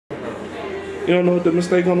You don't know what the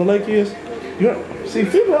mistake on the lake is? See,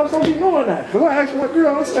 females don't be knowing that. Because I asked my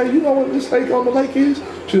girl, I said, you know what mistake on the lake is?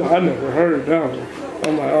 She's like, I never heard that one.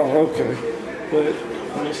 I'm like, oh, okay. But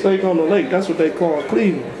a mistake on the lake, that's what they call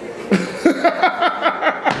Cleveland.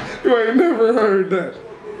 You ain't never heard that.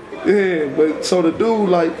 Yeah, but so the dude,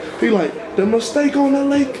 like, he like, the mistake on the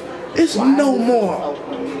lake is no more.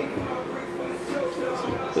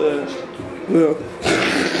 Well,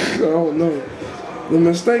 I don't know. The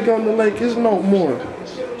mistake on the lake is no more.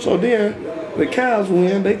 So then, the Cavs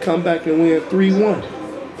win, they come back and win 3-1.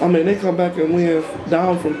 I mean, they come back and win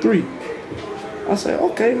down from 3. I say,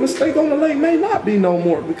 okay, mistake on the lake may not be no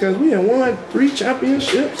more because we have won 3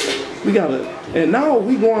 championships. We got it. And now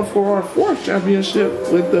we going for our 4th championship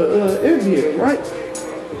with the Indians, right?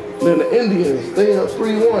 Then the Indians, they up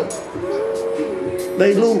 3-1.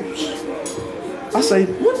 They lose. I say,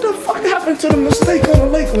 what the fuck happened to the mistake on the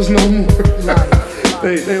lake was no more?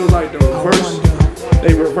 they was like the reverse.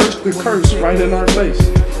 They reversed the curse right in our face.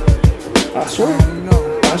 I swear.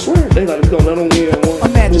 They like, we gonna let them win one.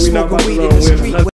 We not about to let them win another.